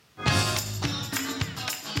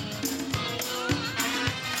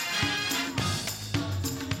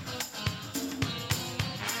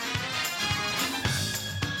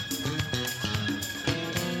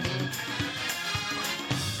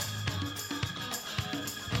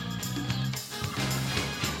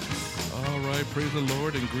Praise the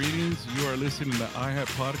Lord and greetings. You are listening to the iHAT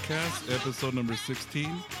podcast, episode number 16.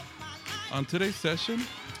 On today's session,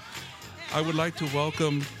 I would like to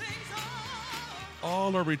welcome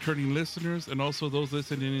all our returning listeners and also those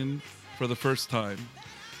listening in for the first time.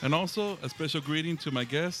 And also a special greeting to my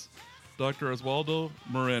guest, Dr. Oswaldo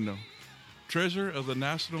Moreno, treasurer of the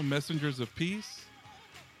National Messengers of Peace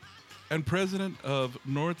and president of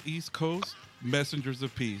Northeast Coast Messengers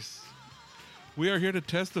of Peace. We are here to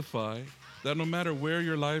testify that no matter where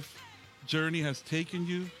your life journey has taken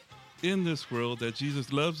you in this world, that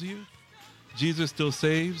Jesus loves you, Jesus still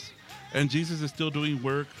saves, and Jesus is still doing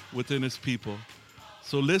work within his people.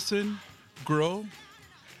 So listen, grow,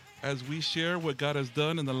 as we share what God has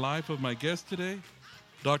done in the life of my guest today,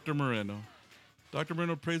 Dr. Moreno. Dr.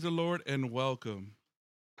 Moreno, praise the Lord and welcome.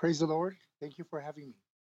 Praise the Lord. Thank you for having me.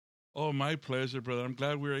 Oh, my pleasure, brother. I'm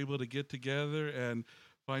glad we were able to get together and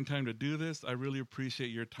find time to do this. I really appreciate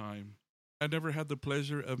your time. I never had the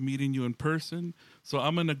pleasure of meeting you in person, so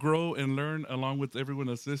I'm going to grow and learn along with everyone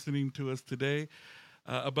that's listening to us today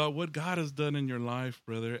about what God has done in your life,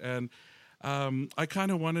 brother. And I kind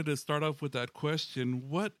of wanted to start off with that question.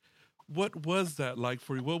 What was that like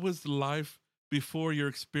for you? What was life before your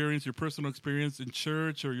experience, your personal experience in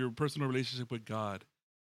church or your personal relationship with God?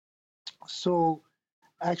 So,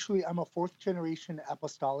 actually, I'm a fourth generation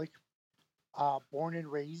apostolic, born and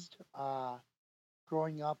raised,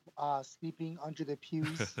 growing up, sleeping under the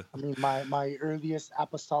pews. I mean, my earliest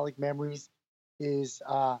apostolic memories is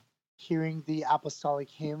hearing the apostolic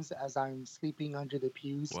hymns as I'm sleeping under the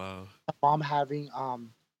pews. Wow. My mom having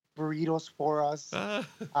burritos for us,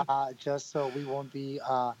 Ah, just so we won't be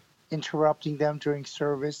interrupting them during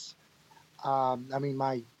service.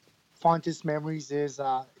 My fondest memories is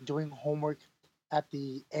doing homework at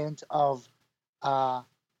the end of uh,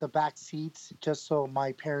 the back seats, just so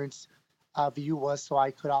my parents' view was, so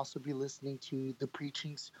I could also be listening to the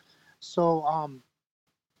preachings. So,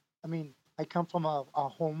 I come from a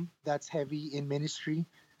home that's heavy in ministry.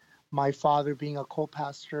 My father being a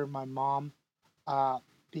co-pastor, my mom uh,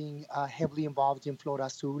 being heavily involved in Flor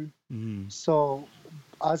Azul. mm, So,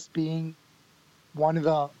 us being one of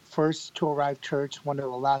the first to arrive church, one of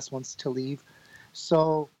the last ones to leave.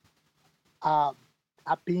 So, uh,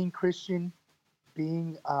 being Christian,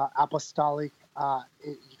 being apostolic,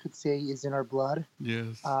 you could say, is in our blood.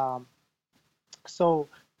 yes, Um, so,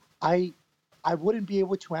 I I wouldn't be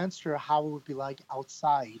able to answer how it would be like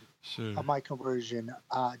outside sure. of my conversion,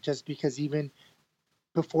 just because even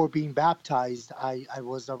before being baptized, I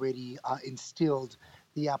was already instilled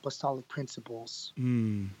the apostolic principles.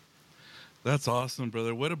 Mm, that's awesome,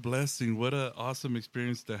 brother. What a blessing. What an awesome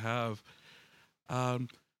experience to have. Um,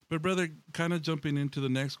 but brother, kind of jumping into the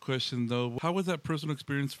next question though, how was that personal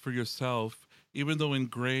experience for yourself, even though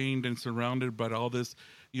ingrained and surrounded by all this,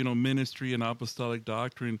 ministry and apostolic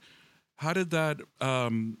doctrine? How did that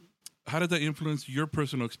how did that influence your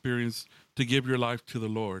personal experience to give your life to the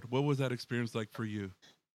Lord? What was that experience like for you?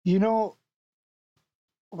 You know,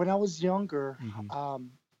 when I was younger, Mm-hmm.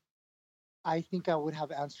 I think I would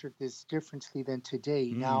have answered this differently than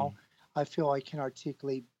today. Now, Mm, I feel I could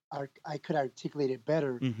articulate it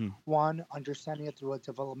better. mm-hmm. One, understanding it through a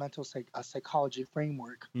developmental psychology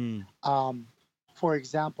framework. Mm, Um, for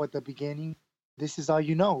example, at the beginning, this is all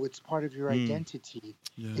you know. It's part of your mm, identity.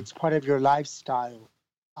 yeah. It's part of your lifestyle.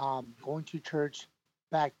 Going to church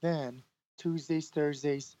back then, Tuesdays,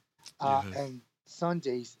 Thursdays, Yes. and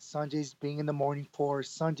Sundays. Sundays being in the morning for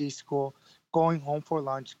Sunday school, going home for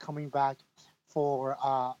lunch, coming back for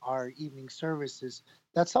our evening services.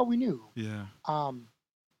 That's all we knew. Yeah. Um,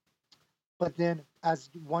 but then as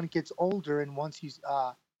one gets older and once he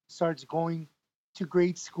starts going to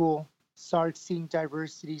grade school, starts seeing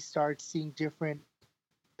diversity, starts seeing different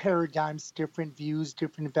paradigms, different views,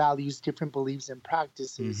 different values, different beliefs and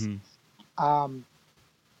practices, Mm-hmm. um,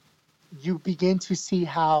 you begin to see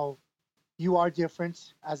how you are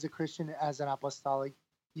different as a Christian, as an apostolic.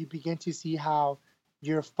 You begin to see how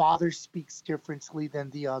your father speaks differently than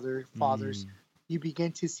the other fathers. Mm, You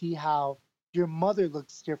begin to see how your mother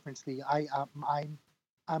looks differently.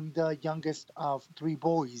 I'm the youngest of three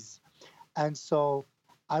boys, and so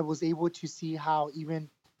I was able to see how even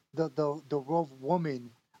the role of woman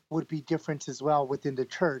would be different as well within the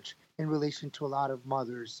church in relation to a lot of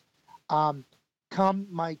mothers. Um, Come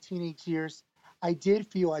my teenage years, I did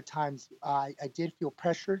feel at times I did feel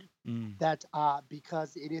pressured mm, that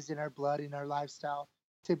because it is in our blood, in our lifestyle,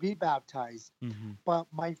 to be baptized. mm-hmm. But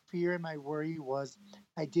my fear and my worry was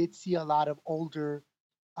I did see a lot of older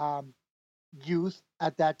um, youth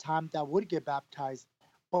at that time that would get baptized,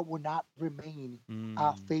 but would not remain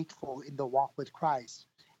Mm, faithful in the walk with Christ.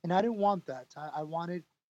 And I didn't want that. I wanted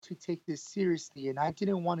to take this seriously, and I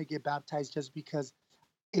didn't want to get baptized just because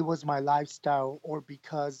it was my lifestyle, or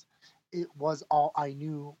because it was all I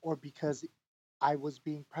knew, or because I was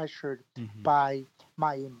being pressured Mm-hmm. by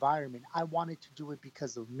my environment. I wanted to do it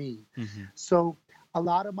because of me. Mm-hmm. So a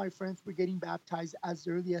lot of my friends were getting baptized as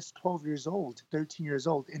early as 12 years old, 13 years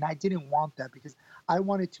old. And I didn't want that because I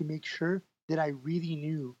wanted to make sure that I really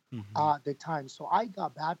knew Mm-hmm. the time. So I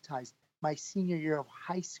got baptized my senior year of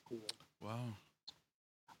high school,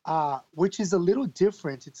 Wow. which is a little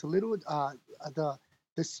different. It's a little, the,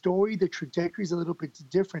 the story, the trajectory is a little bit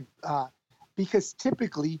different, because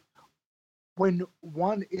typically when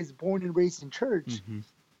one is born and raised in church, Mm-hmm.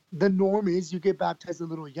 the norm is you get baptized a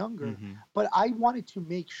little younger. Mm-hmm. But I wanted to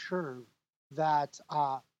make sure that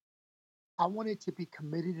I wanted to be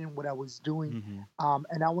committed in what I was doing, Mm-hmm.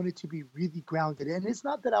 and I wanted to be really grounded. And it's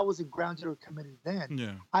not that I wasn't grounded or committed then.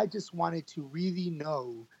 Yeah. I just wanted to really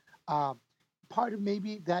know. Um, Part of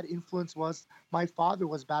maybe that influence was my father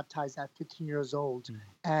was baptized at 15 years old,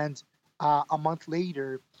 and a month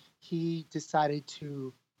later, he decided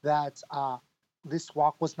to that this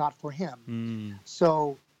walk was not for him. Mm-hmm.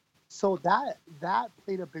 So, so that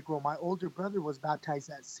played a big role. My older brother was baptized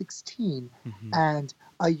at 16, Mm-hmm. and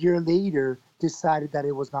a year later decided that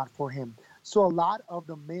it was not for him. So a lot of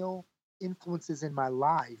the male influences in my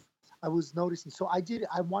life, I was noticing. So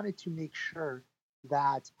I wanted to make sure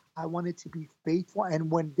that I wanted to be faithful.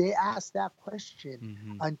 And when they asked that question,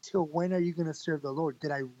 Mm-hmm. until when are you going to serve the Lord?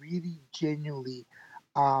 Did I really genuinely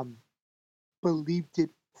um, believed it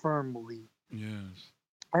firmly? Yes.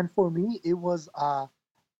 And for me, it was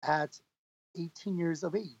at 18 years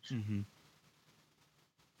of age. Mm-hmm.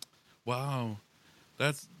 Wow.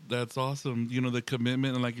 That's awesome. You know, the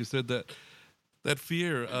commitment, and like you said, that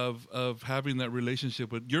fear of having that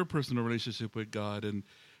relationship with your personal relationship with God, and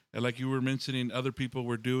like you were mentioning, other people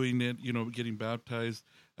were doing it, you know, getting baptized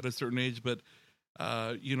at a certain age, but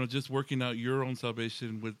you know, just working out your own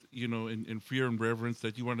salvation with, you know, in fear and reverence,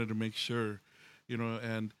 that you wanted to make sure, you know.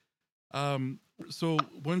 And so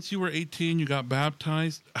once you were 18, you got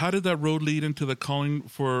baptized. How did that road lead into the calling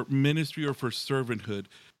for ministry or for servanthood?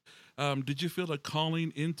 Did you feel a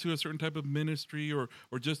calling into a certain type of ministry, or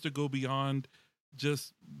just to go beyond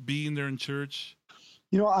just being there in church?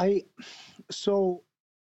 You know, I so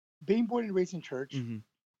being born and raised in church, Mm-hmm.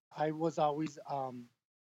 I was always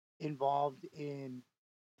involved in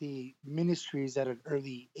the ministries at an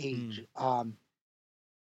early age.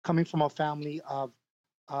 Coming from a family of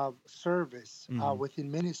service Mm-hmm.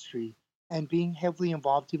 within ministry, and being heavily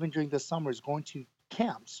involved even during the summers, going to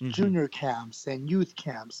camps, Mm-hmm. junior camps and youth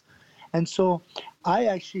camps. And so I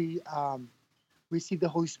actually received the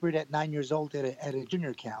Holy Spirit at 9 years old at a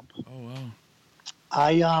junior camp. Oh wow.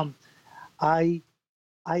 I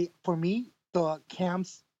I for me, the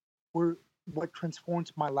camps were what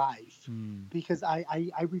transformed my life, Mm. because I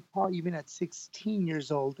recall even at 16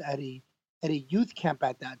 years old at a youth camp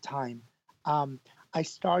at that time, um, I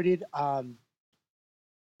started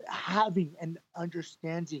having an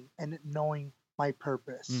understanding and knowing my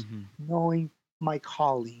purpose, Mm-hmm. knowing my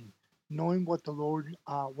calling, knowing what the Lord,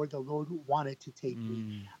 where the Lord wanted to take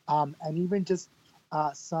me, Mm. and even just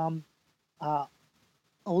some uh,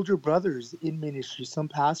 older brothers in ministry, some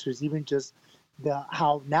pastors, even just the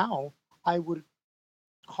how now I would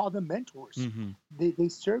call them mentors. Mm-hmm. They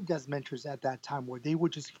served as mentors at that time, where they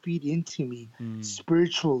would just feed into me Mm.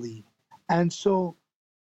 spiritually. And so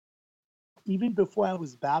even before I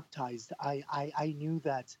was baptized, I knew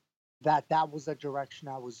that was the direction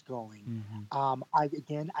I was going.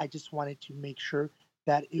 Mm-hmm. I just wanted to make sure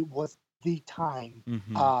that it was the time,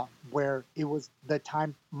 Mm-hmm. where it was the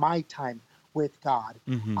time, my time with God,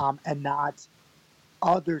 Mm-hmm. and not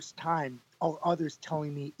others' time or others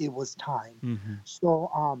telling me it was time. Mm-hmm. So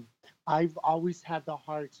I've always had the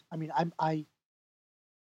heart. I mean, I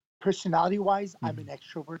personality wise, I'm Mm-hmm. an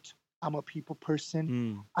extrovert. I'm a people person.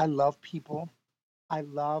 Mm. I love people. I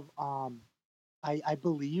love I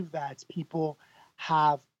believe that people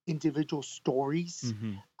have individual stories,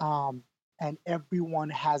 Mm-hmm. um, and everyone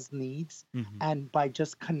has needs. Mm-hmm. And by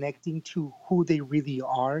just connecting to who they really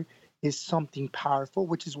are is something powerful,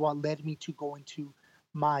 which is what led me to go into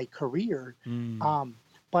my career. Mm. Um,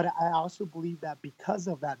 but I also believe that because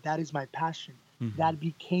of that, that is my passion. Mm-hmm. That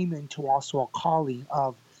became into also a calling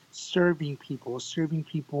of serving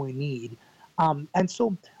people in need. And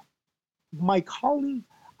so my calling,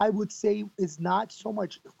 I would say, is not so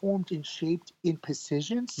much formed and shaped in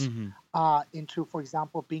positions, Mm-hmm. into, for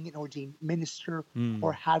example, being an ordained minister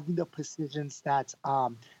or Mm. having the positions that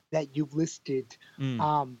you've listed, Mm.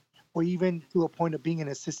 um, or even to a point of being an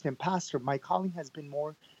assistant pastor. My calling has been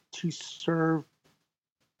more to serve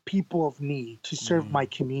people of need, to serve Yeah. my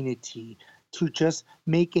community, to just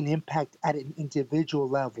make an impact at an individual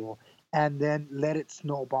level, and then let it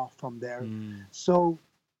snowball from there. Mm. So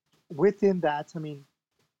within that, I mean,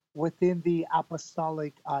 within the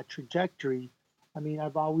apostolic trajectory, I mean,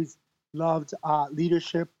 I've always loved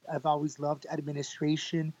leadership. I've always loved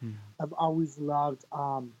administration. Mm. I've always loved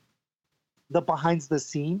the behind the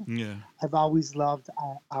scene. Yeah. I've always loved.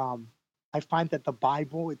 I find that the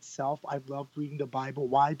Bible itself. I've loved reading the Bible.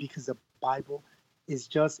 Why? Because the Bible is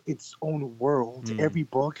just its own world. Mm. Every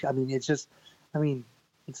book. I mean, it's just. I mean,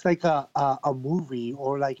 it's like a movie,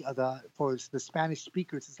 or like the for the Spanish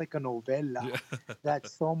speakers, it's like a novella. Yeah. That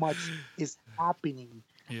so much is happening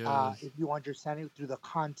Yes. if you understand it through the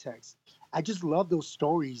context. I just love those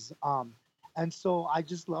stories. And so I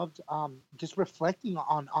just loved just reflecting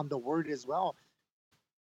on the word as well,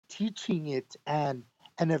 teaching it, and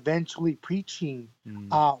eventually preaching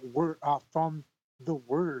Mm. word from the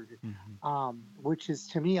word, Mm-hmm. which is,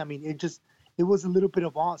 to me, I mean, it was a little bit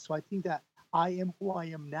of all. So I think that I am who I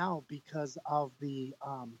am now because of the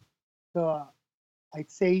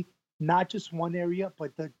I'd say not just one area,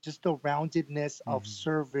 but the just the roundedness of Mm-hmm.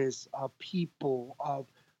 service, of people, of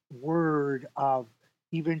word, of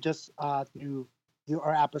even just through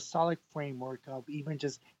our apostolic framework, of even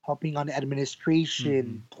just helping on Mm-hmm.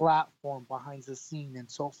 administration, platform, behind the scene, and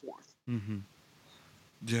so forth. Mm-hmm.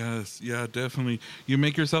 Yes, yeah, definitely. You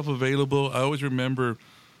make yourself available. I always remember,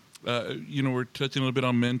 we're touching a little bit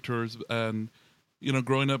on mentors, and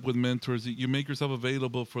growing up with mentors, you make yourself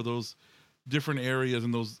available for those different areas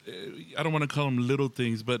and those. I don't want to call them little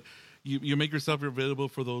things, but you make yourself available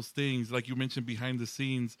for those things, like you mentioned, behind the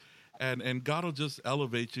scenes, and God will just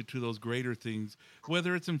elevate you to those greater things,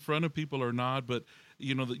 whether it's in front of people or not. But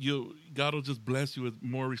that God will just bless you with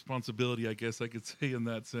more responsibility. I guess I could say in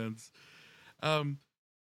that sense. Um,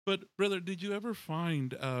 but brother, did you ever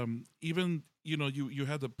find even you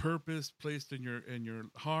had the purpose placed in your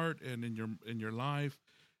heart and in your life,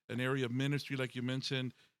 an area of ministry like you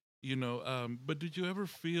mentioned, but did you ever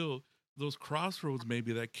feel those crossroads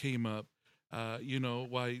maybe that came up,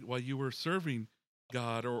 while you were serving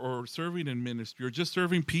God, or serving in ministry, or just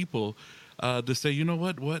serving people, to say,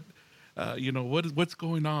 what's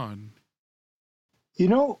going on? You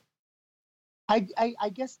know, I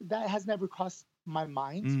guess that has never crossed my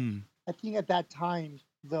mind. Mm, I think at that time,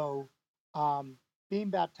 though, um, being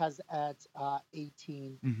baptized at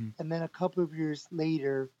 18, mm-hmm, and then a couple of years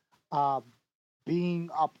later, um, being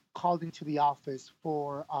up called into the office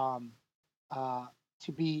for uh,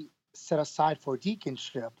 to be set aside for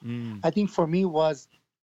deaconship. mm, I think for me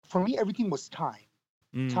everything was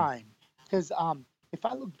mm, time, because if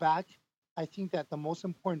I look back, I think that the most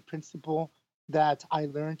important principle that I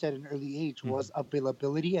learned at an early age mm-hmm, was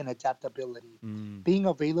availability and adaptability, mm, being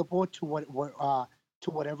available to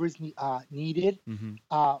to whatever is needed, mm-hmm,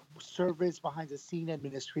 service behind the scene,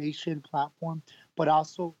 administration, platform, but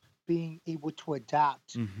also being able to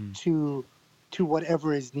adapt mm-hmm, to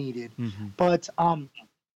whatever is needed. mm-hmm, But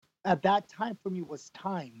at that time for me was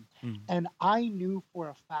time, mm-hmm, and I knew for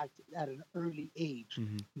a fact at an early age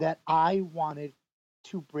mm-hmm, that I wanted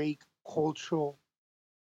to break cultural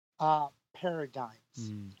paradigms,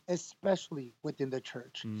 mm, especially within the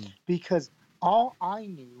church, mm, because all I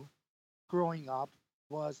knew growing up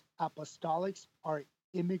was apostolics are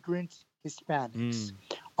immigrant Hispanics. mm,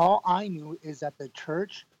 All I knew is that the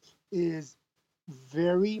church is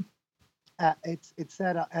very it's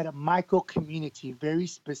at a micro community, very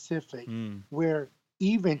specific, mm, where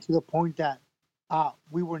even to the point that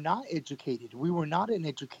we were not educated. We were not an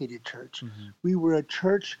educated church. mm-hmm, We were a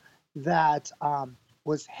church that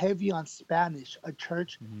was heavy on Spanish, a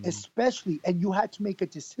church mm, especially, and you had to make a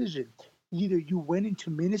decision. Either you went into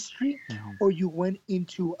ministry mm-hmm, or you went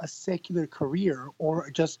into a secular career or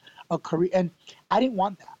just a career. And I didn't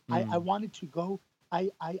want that. I mm, wanted to go. I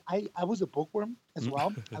was a bookworm as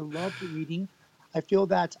well. mm, I loved reading. I feel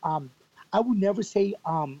that I would never say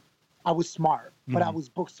I was smart, but I mm-hmm, was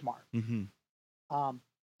book smart. mm-hmm, Um,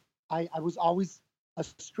 I was always a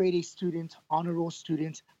straight A student, honor roll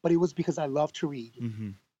student, but it was because I loved to read. mm-hmm,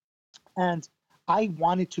 And I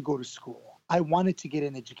wanted to go to school. I wanted to get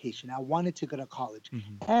an education. I wanted to go to college.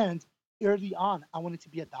 mm-hmm. And early on, I wanted to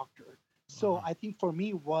be a doctor. So Wow. I think for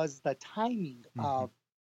me was the timing Mm-hmm, of,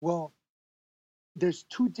 well, there's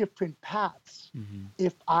two different paths. mm-hmm,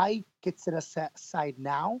 If I get set aside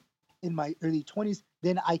now in my early 20s,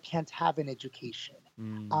 then I can't have an education.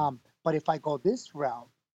 mm, But if I go this route,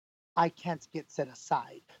 I can't get set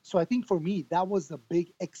aside. So I think for me, that was a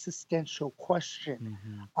big existential question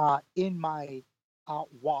mm-hmm, in my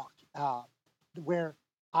walk, where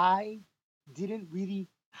I didn't really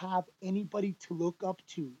have anybody to look up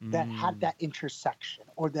to that had Mm. that intersection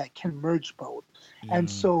or that can merge both. And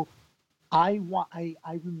Yeah. so I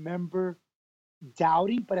remember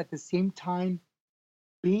doubting, but at the same time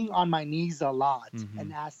being on my knees a lot Mm-hmm.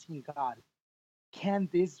 and asking God, can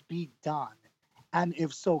this be done? And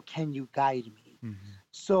if so, can you guide me? Mm-hmm.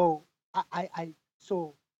 So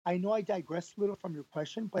so I know I digressed a little from your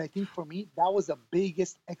question, but I think for me that was the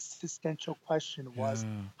biggest existential question was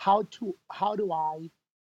Yeah. how do I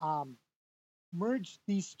um, merge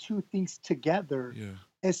these two things together, Yeah.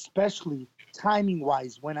 especially timing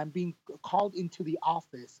wise when I'm being called into the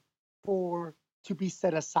office for to be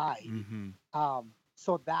set aside. Mm-hmm.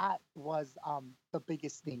 So that was the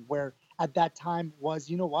biggest thing where at that time was,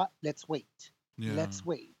 you know what, let's wait. Yeah. Let's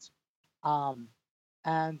wait. Um,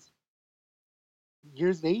 and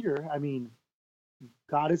years later, I mean,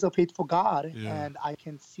 God is a faithful God, Yeah. and I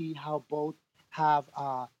can see how both have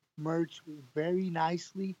merged very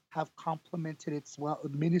nicely, have complemented its well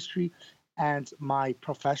ministry and my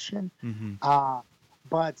profession. Mm-hmm. Uh,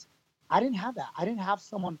 but I didn't have that. I didn't have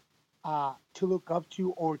someone to look up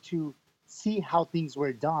to or to see how things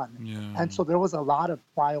were done, Yeah. and so there was a lot of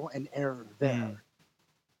trial and error Mm. there.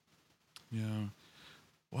 Yeah.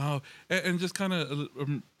 Wow. And just kind of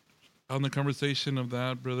on the conversation of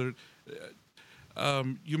that, brother,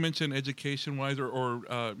 you mentioned education wise or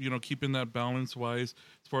you know, keeping that balance wise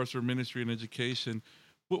as far as for ministry and education.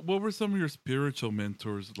 What were some of your spiritual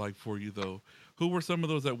mentors like for you though? Who were some of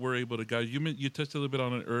those that were able to guide you? You touched a little bit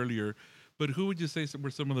on it earlier, but who would you say were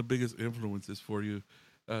some of the biggest influences for you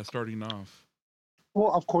starting off?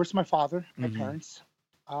 Well, of course, my father, my Mm-hmm. parents.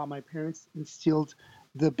 My parents instilled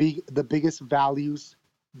the biggest values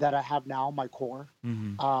that I have now, my core,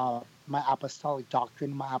 Mm-hmm. my apostolic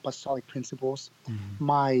doctrine, my apostolic principles, Mm-hmm.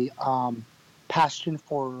 my passion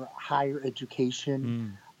for higher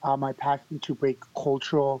education, my passion to break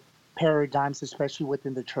cultural paradigms, especially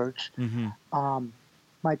within the church, Mm-hmm. um,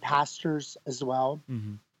 my pastors as well.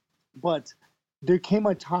 Mm-hmm. But there came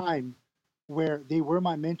a time where they were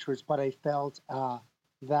my mentors, but I felt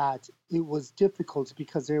that it was difficult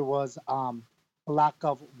because there was a lack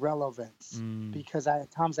of relevance. Mm-hmm. Because at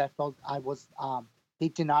times I felt I was, they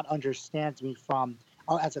did not understand me from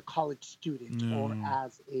as a college student or No.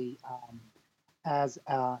 as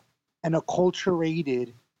an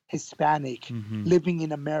acculturated Hispanic Mm-hmm. living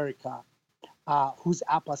in America who's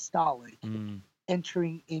apostolic Mm-hmm.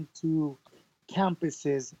 entering into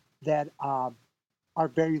campuses that are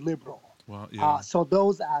very liberal. Wow. Yeah. So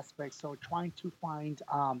those aspects, so trying to find,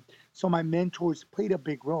 so my mentors played a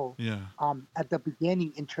big role Yeah. at the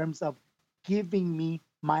beginning in terms of giving me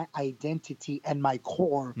my identity and my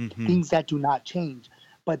core, Mm-hmm. things that do not change.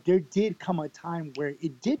 But there did come a time where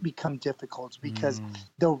it did become difficult because Mm.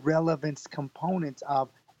 the relevance component of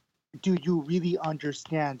do you really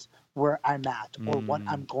understand where I'm at or what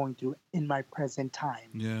Mm. I'm going through in my present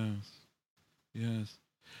time? Yes. Yes.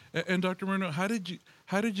 And Dr. Moreno, how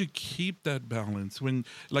did you keep that balance when,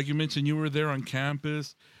 like you mentioned, you were there on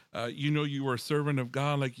campus? You know, you were a servant of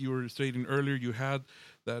God, like you were stating earlier. You had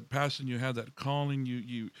that passion, you had that calling,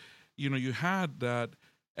 you know, you had that,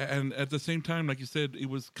 and at the same time, like you said, it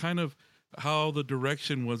was kind of how the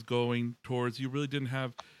direction was going towards. You really didn't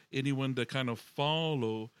have anyone to kind of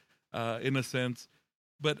follow, in a sense.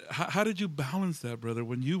 But how did you balance that, brother,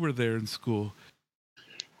 when you were there in school?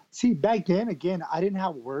 See, back then, again, I didn't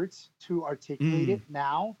have words to articulate Mm. it.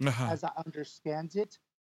 Now, Uh-huh. as I understand it,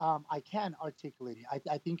 I can articulate it.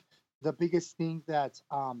 I think the biggest thing that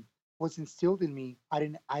was instilled in me, I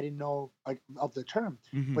didn't know of the term,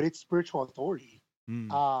 Mm-hmm. but it's spiritual authority.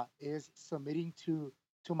 Mm. Is submitting to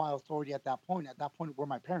my authority at that point. At that point, were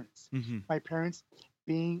my parents. Mm-hmm. My parents,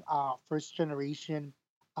 being first generation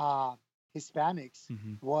uh, Hispanics,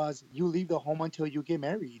 Mm-hmm. was you leave the home until you get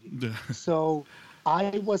married. Yeah. So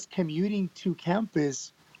I was commuting to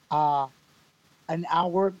campus uh, an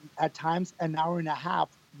hour, at times an hour and a half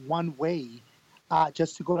one way,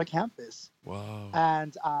 just to go to campus. Wow.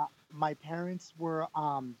 And my parents were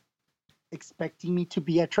expecting me to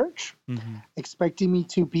be at church, Mm-hmm. expecting me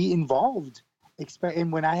to be involved.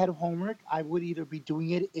 And when I had homework, I would either be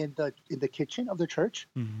doing it in the kitchen of the church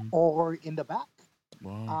Mm-hmm. or in the back.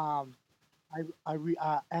 Wow. Um,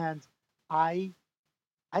 and I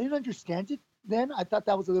I didn't understand it then. I thought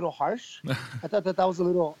that was a little harsh. I thought that that was a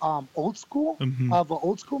little old school Mm-hmm. of an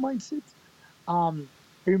old school mindset.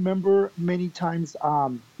 I remember many times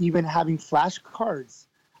even having flashcards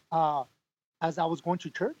uh, as I was going to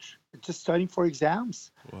church, just studying for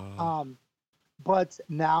exams. Wow. Um, but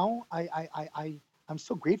now I'm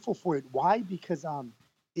so grateful for it. Why? Because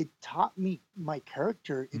it taught me my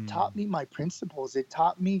character. It Mm. taught me my principles. It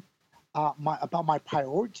taught me my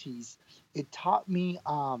priorities. It taught me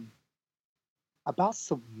about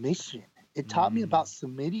submission. It taught me Mm. about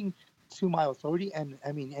submitting to my authority, and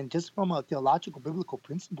I mean, and just from a theological, biblical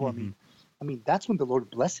principle, Mm-hmm. I mean, that's when the Lord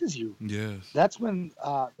blesses you. Yes. That's when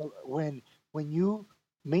you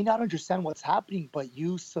may not understand what's happening, but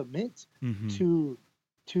you submit Mm-hmm. to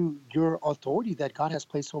your authority that God has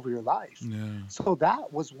placed over your life. Yeah. So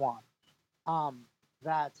that was one. Um,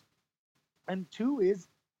 that and two is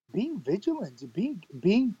being vigilant,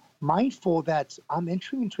 being mindful that I'm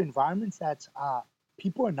entering into environments that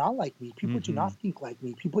people are not like me. People do Mm-hmm. not think like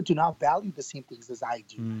me. People do not value the same things as I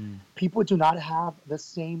do. Mm. People do not have the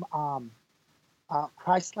same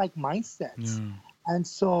Christ-like mindsets. Yeah. And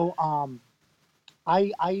so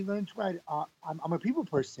I learned to write. I'm a people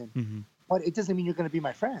person, Mm-hmm. but it doesn't mean you're going to be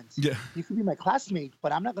my friends. Yeah. You could be my classmate,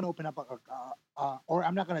 but I'm not going to open up or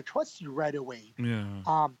I'm not going to trust you right away. Yeah.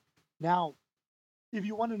 Um, Now, if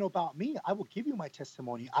you want to know about me, I will give you my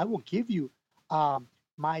testimony. I will give you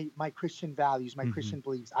my Christian values, my Mm-hmm. Christian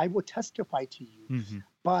beliefs. I will testify to you. Mm-hmm.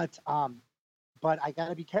 But I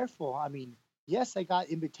gotta be careful. I mean, yes, I got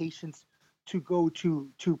invitations to go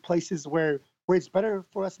to places where it's better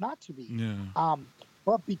for us not to be. Yeah. Um,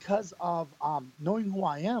 but because of knowing who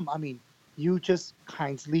I am, I mean, you just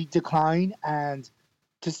kindly decline and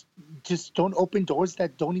just just don't open doors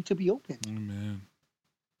that don't need to be opened. Amen.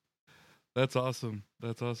 That's awesome.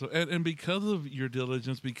 That's awesome. And because of your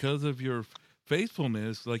diligence, because of your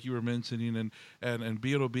faithfulness, like you were mentioning, and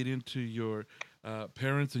being obedient to your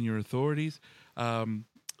parents and your authorities, um,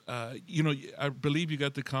 I believe you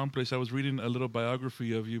got to accomplish. I was reading a little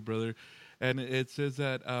biography of you, brother, and it says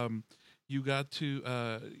that you got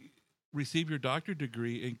to receive your doctorate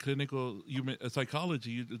degree in clinical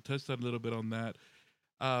psychology. You touched on a little bit on that,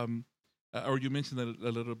 um, or you mentioned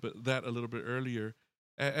that a little bit earlier.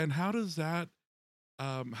 And how does that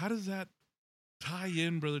tie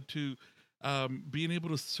in, brother, to being able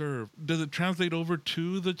to serve? Does it translate over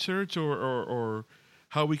to the church, or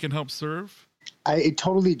how we can help serve? It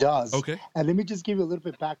totally does. Okay. And let me just give you a little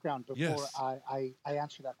bit background before Yes. I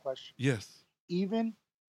answer that question. Yes. Even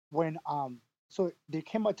when so there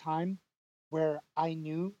came a time where I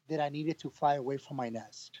knew that I needed to fly away from my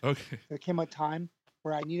nest. Okay. There came a time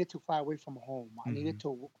where I needed to fly away from home. I Mm-hmm. needed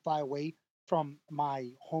to fly away from my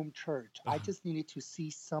home church. I Uh, just needed to see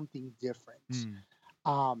something different. mm,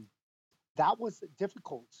 Um, that was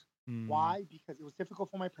difficult. mm, Why? Because it was difficult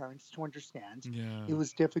for my parents to understand. yeah. It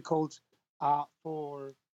was difficult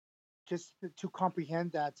for just to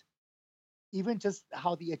comprehend that even just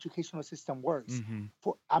how the educational system works. Mm-hmm.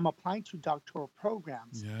 For I'm applying to doctoral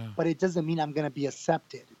programs, Yeah. but it doesn't mean I'm going to be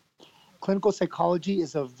accepted. Clinical psychology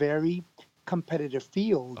is a very competitive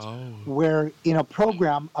field Oh. where in a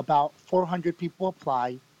program about 400 people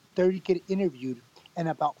apply, 30 get interviewed, and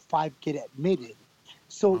about 5 get admitted.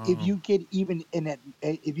 So if Oh. you get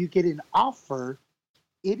if you get an offer,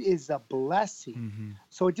 it is a blessing. Mm-hmm.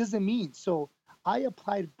 So it doesn't mean so. I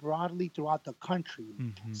applied broadly throughout the country.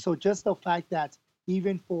 Mm-hmm. So just the fact that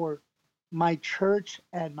even for my church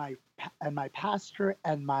and my pastor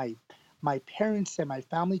and my parents and my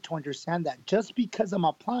family to understand that just because I'm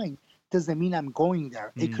applying doesn't mean I'm going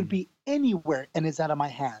there. It could Mm, be anywhere and it's out of my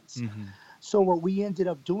hands. mm-hmm. So what we ended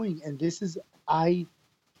up doing, and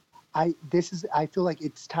I feel like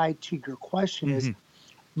it's tied to your question, is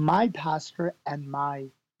Mm-hmm. my pastor and my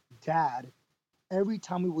dad, every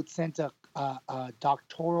time we would send a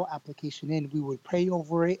doctoral application in, we would pray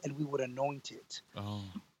over it and we would anoint it. Oh.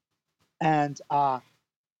 And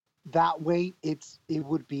that way it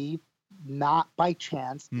would be not by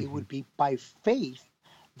chance, it Mm-hmm. would be by faith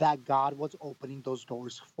that God was opening those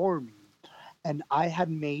doors for me. And I had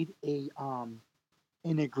made a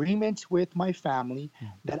an agreement with my family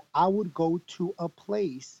that I would go to a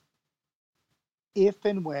place if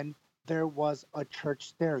and when there was a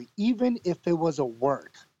church there, even if it was a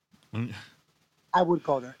work, Mm-hmm. I would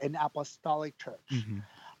go there, an apostolic church.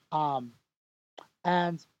 Mm-hmm. Um,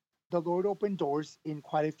 and the Lord opened doors in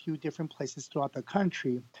quite a few different places throughout the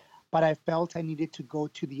country, but I felt I needed to go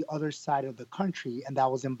to the other side of the country, and that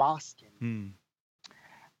was in Boston. Mm.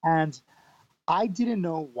 And I didn't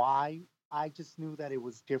know why. I just knew that it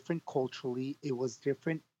was different culturally, it was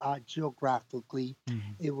different geographically,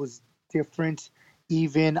 Mm-hmm. it was different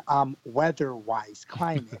even weather-wise,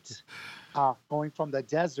 climate. Going from the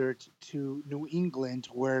desert to New England,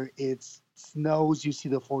 where it snows, you see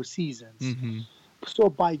the four seasons. Mm-hmm. So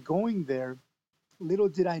by going there, little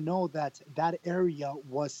did I know that that area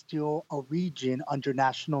was still a region under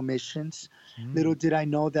national missions. Little did I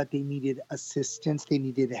know that they needed assistance, they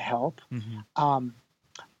needed help. Mm-hmm. Um,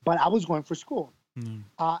 but I was going for school. Mm.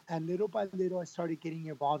 And little by little, I started getting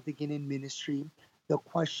involved again in ministry. The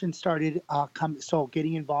questions started coming. So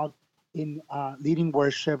getting involved in leading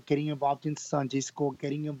worship, getting involved in Sunday school,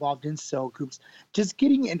 getting involved in cell groups, just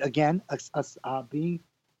getting in again, being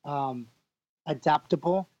um,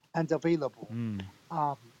 adaptable and available. Mm.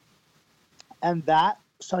 Um, and that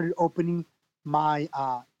started opening my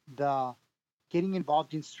the getting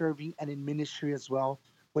involved in serving and in ministry as well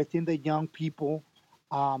within the young people.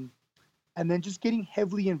 Um, and then just getting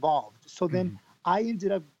heavily involved. So then Mm-hmm. I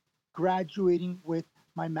ended up graduating with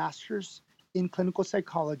my master's in clinical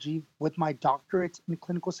psychology with my doctorate in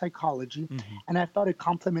clinical psychology, Mm-hmm. and I thought it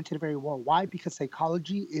complemented very well. Why? Because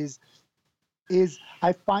psychology is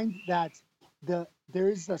I find that there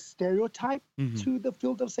is a stereotype Mm-hmm. to the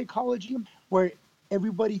field of psychology where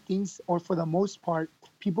everybody thinks, or for the most part,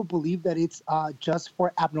 people believe that it's just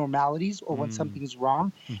for abnormalities or when something's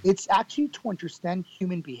wrong. It's actually to understand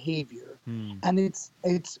human behavior, Mm-hmm. and it's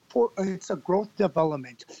a growth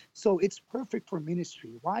development. So it's perfect for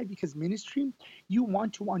ministry. Why? Because ministry, you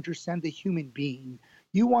want to understand the human being.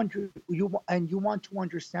 You want to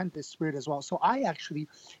understand the spirit as well. So I actually,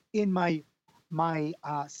 in my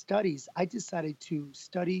studies, I decided to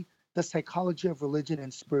study the psychology of religion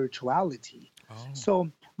and spirituality. Oh. So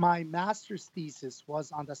my master's thesis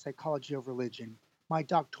was on the psychology of religion. My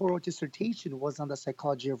doctoral dissertation was on the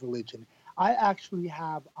psychology of religion. I actually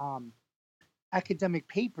have academic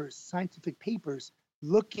papers, scientific papers,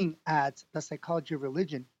 looking at the psychology of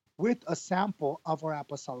religion with a sample of our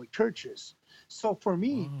apostolic churches. So for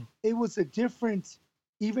me, Wow. it was a different,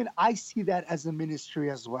 even I see that as a ministry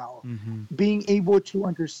as well. Mm-hmm. Being able to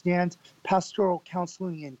understand pastoral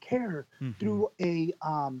counseling and care Mm-hmm.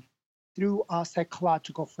 through a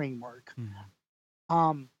psychological framework. Mm-hmm.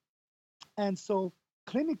 Um, and so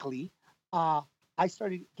clinically, uh, I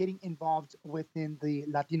started getting involved within the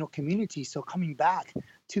Latino community. So coming back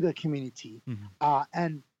to the community Mm-hmm.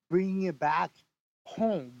 and bringing it back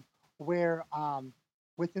home, where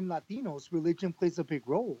within Latinos, religion plays a big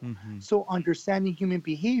role. Mm-hmm. So understanding human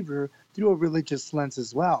behavior through a religious lens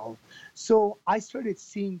as well. So I started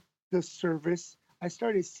seeing the service. I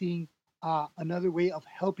started seeing another way of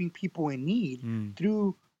helping people in need Mm.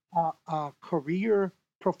 through a career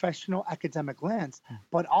professional academic lens,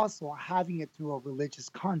 but also having it through a religious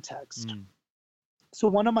context. Mm. So,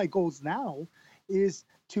 one of my goals now is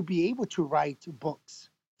to be able to write books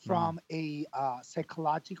Mm. from a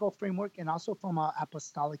psychological framework and also from an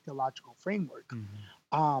apostolic theological framework. Mm.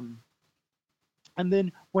 Um, and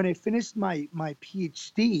then when I finished my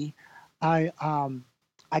PhD, I um,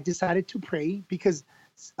 I decided to pray because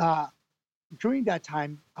uh, during that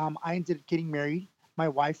time, I ended up getting married, my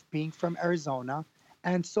wife being from Arizona.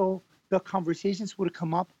 And so the conversations would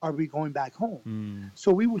come up, are we going back home? Mm.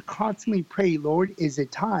 So we would constantly pray, Lord, is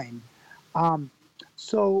it time? Um,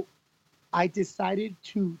 so I decided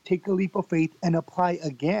to take a leap of faith and apply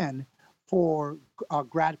again for a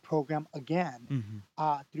grad program again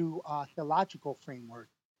Mm-hmm. through a theological framework.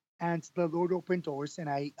 And the Lord opened doors, and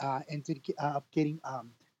I ended up getting.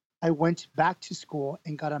 I went back to school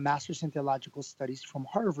and got a master's in theological studies from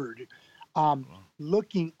Harvard, um, Wow.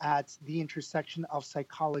 looking at the intersection of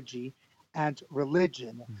psychology and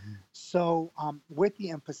religion. Mm-hmm. So, with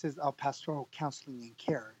the emphasis of pastoral counseling and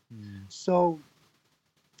care. Mm. So,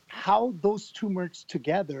 how those two merge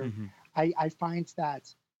together, Mm-hmm. I find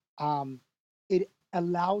that um, it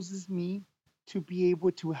allows me to be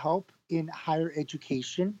able to help in higher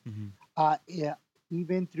education, Mm-hmm. yeah,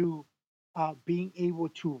 even through being able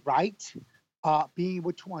to write, being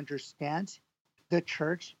able to understand the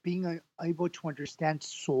church, being able to understand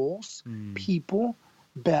souls, Mm. people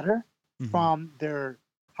better Mm-hmm. from their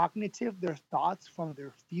cognitive, their thoughts, from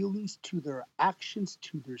their feelings to their actions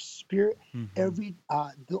to their spirit,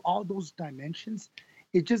 Mm-hmm. all those dimensions.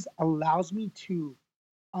 It just allows me to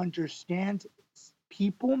understand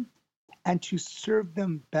people and to serve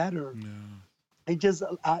them better. Yeah.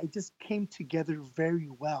 It just came together very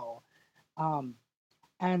well. Um,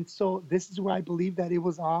 and so this is where I believe that it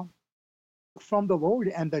was all from the Lord,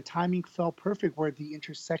 and the timing fell perfect, where the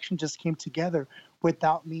intersection just came together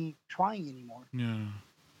without me trying anymore. Yeah.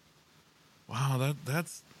 Wow.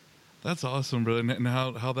 That's awesome, brother. And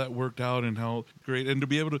how that worked out and how great, and to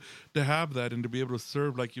be able to have that and to be able to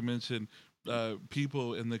serve, like you mentioned,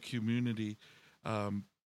 people in the community. Um,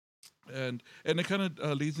 and it kind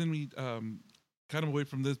of leads me kind of away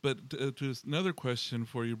from this, but to another question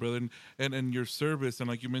for you, brother, and your service, and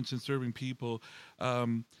like you mentioned, serving people.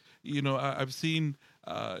 Um, I've seen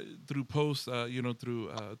through posts, through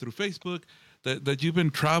Facebook, that you've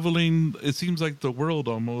been traveling. It seems like the world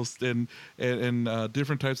almost, and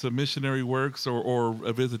different types of missionary works or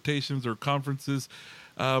visitations or conferences.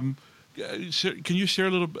 Um, can you share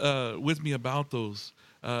a little with me about those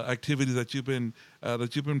activities that you've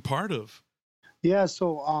been part of? Yeah,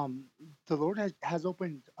 so the Lord has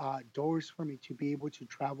opened doors for me to be able to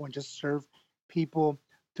travel and just serve people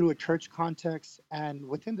through a church context and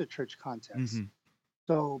within the church context. Mm-hmm.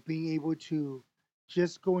 So being able to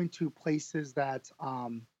just go into places that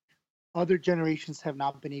other generations have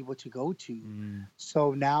not been able to go to. Mm.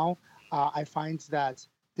 So now I find that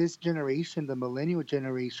this generation, the millennial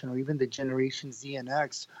generation, or even the generation Z and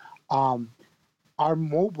X, um, are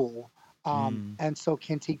mobile, Mm. and so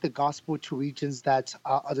can take the gospel to regions that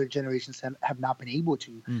other generations have not been able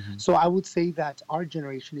to. Mm-hmm. So I would say that our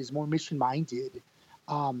generation is more mission minded.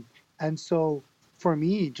 Um, and so for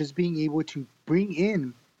me, just being able to bring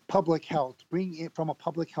in public health, bring it from a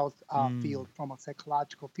public health Mm. field, from a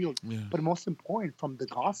psychological field, Yes. but most important, from the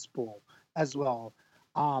gospel as well.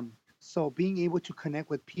 So being able to connect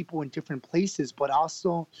with people in different places, but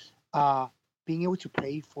also uh, being able to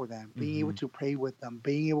pray for them, being able Mm-hmm. to pray with them,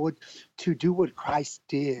 being able to do what Christ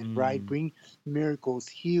did, right? Mm. Bring miracles,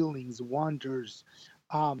 healings, wonders.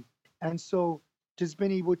 Um, and so just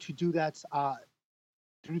being able to do that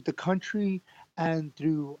through the country and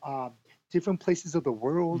through different places of the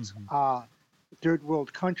world, Mm-hmm. third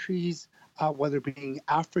world countries, whether it being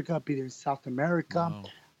Africa, be it in South America.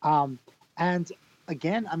 Wow. Um, and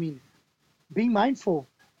again, I mean, being mindful.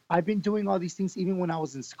 I've been doing all these things even when I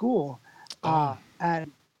was in school, Oh.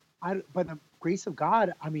 and by the grace of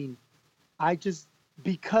God, I mean, I just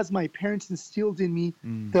because my parents instilled in me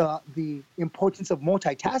Mm. the importance of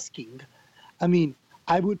multitasking. I mean,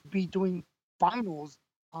 I would be doing finals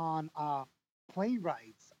on plane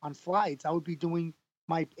rides, on flights. I would be doing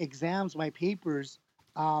my exams, my papers,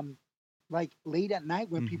 um, like late at night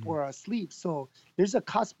when Mm-hmm. people are asleep. So there's a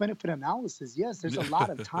cost benefit analysis. Yes, there's a lot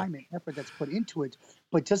of time and effort that's put into it,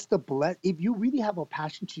 but just if you really have a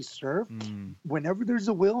passion to serve, Mm. whenever there's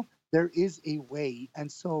a will, there is a way. And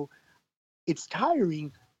so it's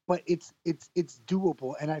tiring, but it's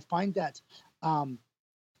doable. And I find that um,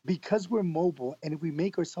 because we're mobile and if we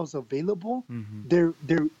make ourselves available, Mm-hmm.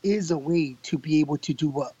 there is a way to be able to do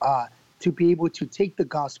what to be able to take the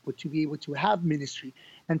gospel, to be able to have ministry,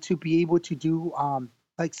 and to be able to do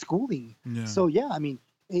like schooling. Yeah. So yeah, I mean,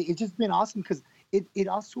 it's just been awesome because it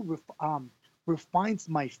also refines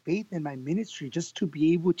my faith and my ministry just to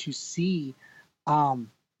be able to see um,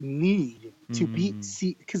 need to be Mm.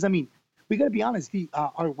 see because I mean we got to be honest.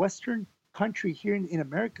 Our Western country here in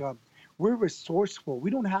America, we're resourceful. We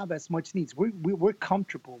don't have as much needs. We're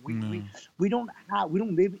comfortable. No. We don't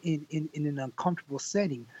live in an uncomfortable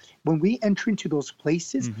setting. When we enter into those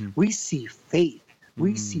places, Mm-hmm. we see faith.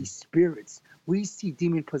 We see Mm. spirits. We see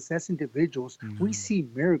demon possessed individuals. We No. see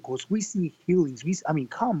miracles. We see healings. I mean,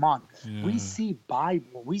 come on. We Yeah. see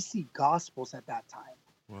Bible. We see gospels at that time.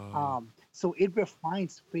 Wow. So it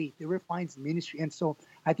refines faith, it refines ministry, and so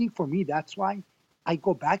I think for me that's why I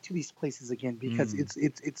go back to these places again because Mm.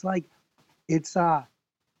 it's like it's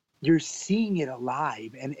you're seeing it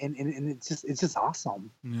alive, and it's just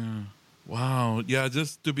awesome. Yeah. Wow. Yeah.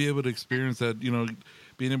 Just to be able to experience that,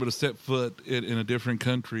 being able to set foot in a different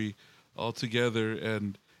country altogether,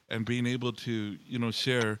 and being able to,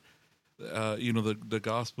 share, the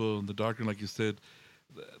gospel and the doctrine, like you said,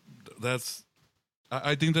 that's,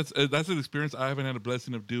 I think that's an experience I haven't had a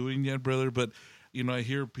blessing of doing yet, brother. But I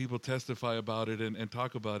hear people testify about it and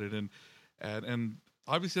talk about it, and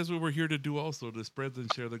obviously that's what we're here to do, also to spread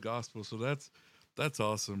and share the gospel. So that's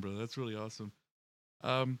awesome, brother. That's really awesome.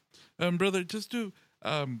 Um, brother, just to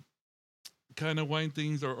kind of wind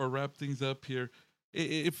things or wrap things up here,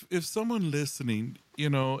 if someone listening,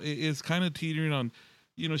 is kind of teetering on,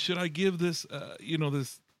 should I give this,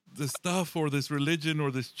 this stuff or this religion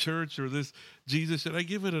or this church or this Jesus, should I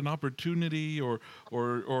give it an opportunity, or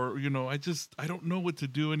I don't know what to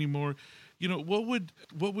do anymore.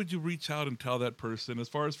 What would you reach out and tell that person as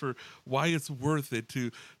far as for why it's worth it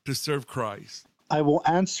to serve Christ? I will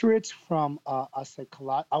answer it from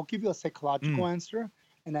I'll give you a Mm, psychological answer,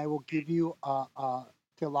 and I will give you a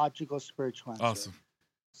theological spiritual answer. awesome.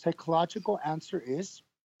 Psychological answer is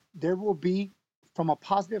there will be from a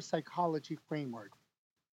positive psychology framework.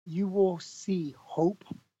 You will see hope,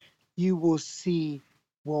 you will see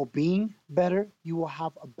well being better, you will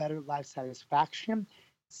have a better life satisfaction.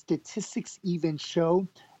 Statistics even show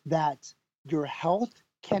that your health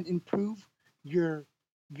can improve, your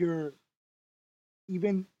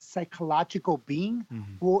even psychological being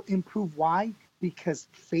Mm-hmm. will improve. Why? because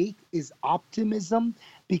faith is optimism,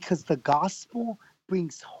 because the gospel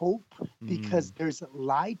brings hope, because Mm. there's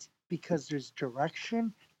light, because there's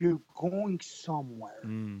direction. You're going somewhere.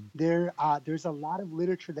 Mm. There's a lot of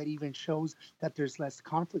literature that even shows that there's less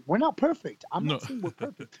conflict. We're not perfect. I'm No. not saying we're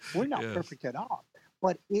perfect. We're not Yes. perfect at all.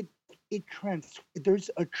 But there's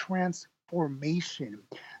a transformation.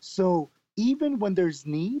 So even when there's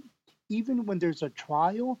need, even when there's a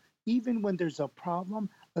trial, even when there's a problem,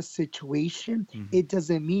 a situation, Hmm. it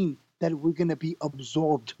doesn't mean that we're going to be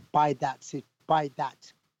absorbed by that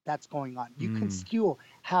that's going on. You can Mm. still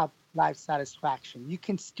have life satisfaction. You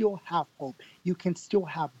can still have hope. You can still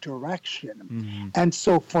have direction. Hmm. And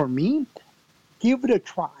so for me, give it a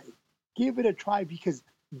try. Give it a try because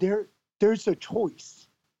there there's a choice.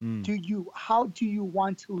 Mm. How do you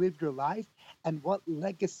want to live your life, and what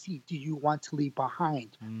legacy do you want to leave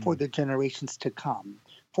behind for Mm. the generations to come,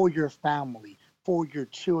 for your family, for your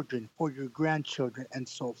children, for your grandchildren, and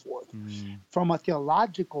so forth. Mm. From a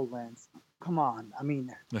theological lens, come on. I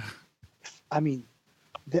mean,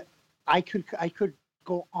 the, I could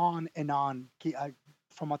go on and on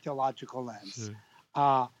from a theological lens. Sure.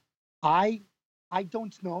 Uh, I I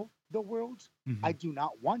don't know the world. I Hmm. do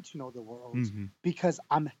not want to know the world Hmm. because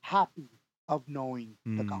I'm happy of knowing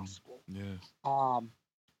the Mm. gospel. Yes. Um,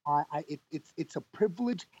 it's a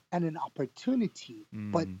privilege and an opportunity,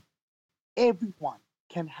 but Mm. everyone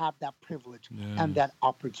can have that privilege and Yes. that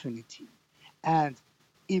opportunity. And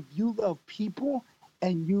if you love people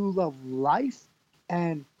and you love life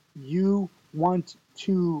and you want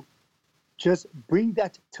to just bring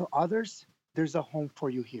that to others, there's a home for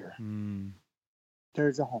you here. Mm.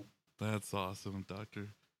 There's a home. That's awesome, Doctor.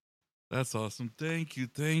 That's awesome. Thank you,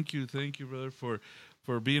 thank you, thank you, brother,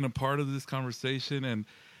 for being a part of this conversation. And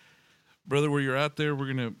brother, where you're out there, we're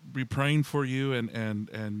gonna be praying for you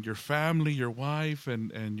and your family, your wife,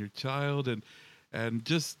 and your child, and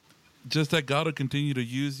just that God will continue to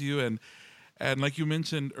use you. And like you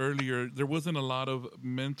mentioned earlier, there wasn't a lot of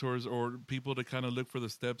mentors or people to kind of look for the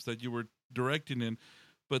steps that you were directing in.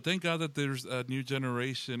 But thank God that there's a new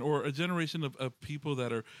generation or a generation of people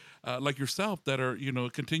that are like yourself that are,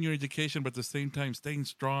 continuing education, but at the same time staying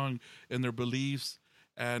strong in their beliefs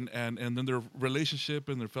and then their relationship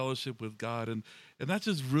and their fellowship with God. And that's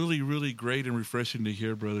just really, really great and refreshing to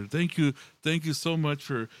hear, brother. Thank you. Thank you so much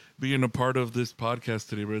for being a part of this podcast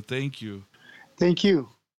today, brother. Thank you. Thank you.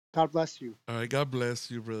 God bless you. All right. God bless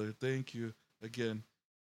you, brother. Thank you again.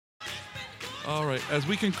 All right. As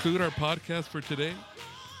we conclude our podcast for today,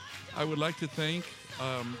 I would like to thank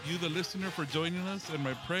you, the listener, for joining us. And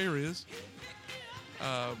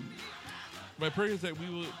um, my prayer is that we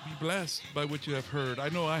will be blessed by what you have heard. I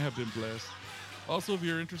know I have been blessed. Also, if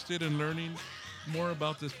you're interested in learning more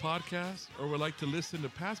about this podcast or would like to listen to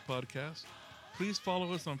past podcasts, please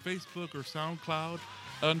follow us on Facebook or SoundCloud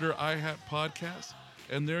under iHAT Podcast.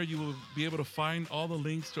 And there you will be able to find all the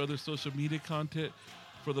links to other social media content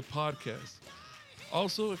for the podcast.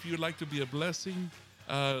 Also, if you'd like to be a blessing,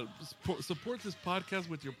 support this podcast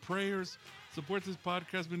with your prayers, support this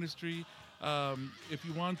podcast ministry. If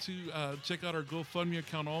you want to check out our GoFundMe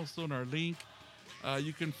account also and our link,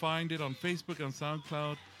 you can find it on Facebook, on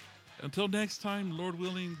SoundCloud. Until next time, Lord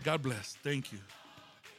willing, God bless. Thank you.